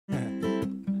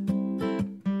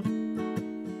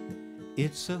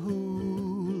It's a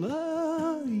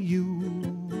hula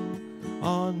Yule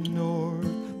on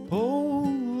North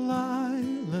Pole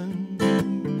Island.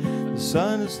 The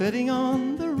sun is setting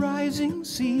on the rising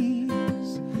seas,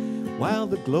 while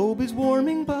the globe is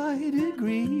warming by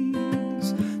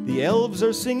degrees. The elves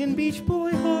are singing Beach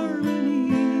Boy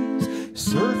harmonies,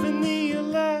 surfing the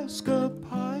Alaska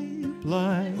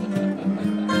pipeline.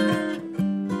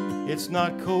 It's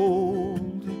not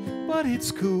cold, but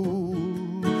it's cool,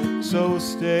 so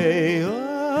stay a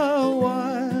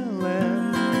while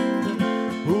and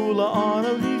hula on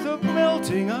a wreath of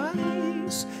melting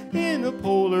ice in a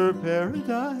polar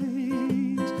paradise.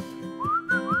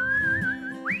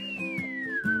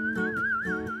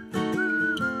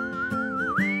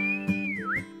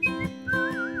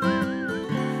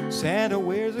 Santa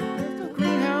wears a breath of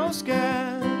greenhouse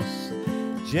gas,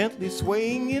 gently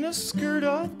swaying in a skirt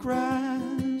of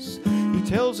grass. He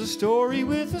tells a story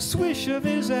with a swish of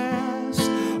his ass,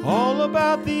 all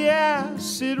about the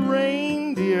acid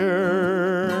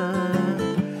reindeer.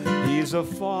 He's a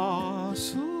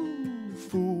fossil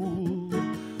fool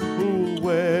who'll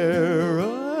wear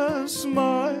a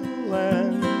smile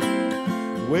and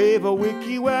wave a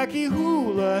wicky-wacky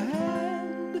hula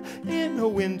hand in a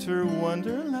winter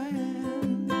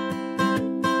wonderland.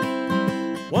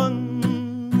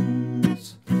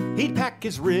 Once he'd pack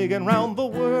his rig and round the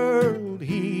world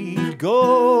he'd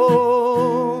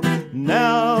go.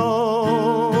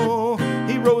 Now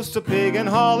he roasts a pig and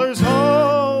hollers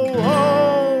ho,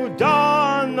 ho,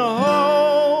 don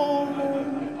ho.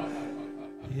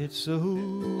 It's a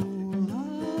hula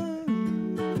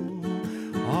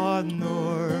on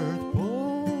North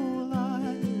Pole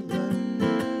Island.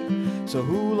 So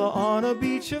hula on a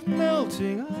beach of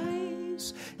melting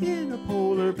ice in a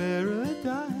polar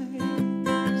paradise,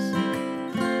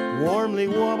 warmly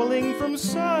wobbling from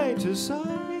side to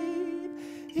side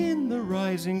in the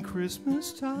rising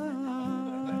Christmas tide.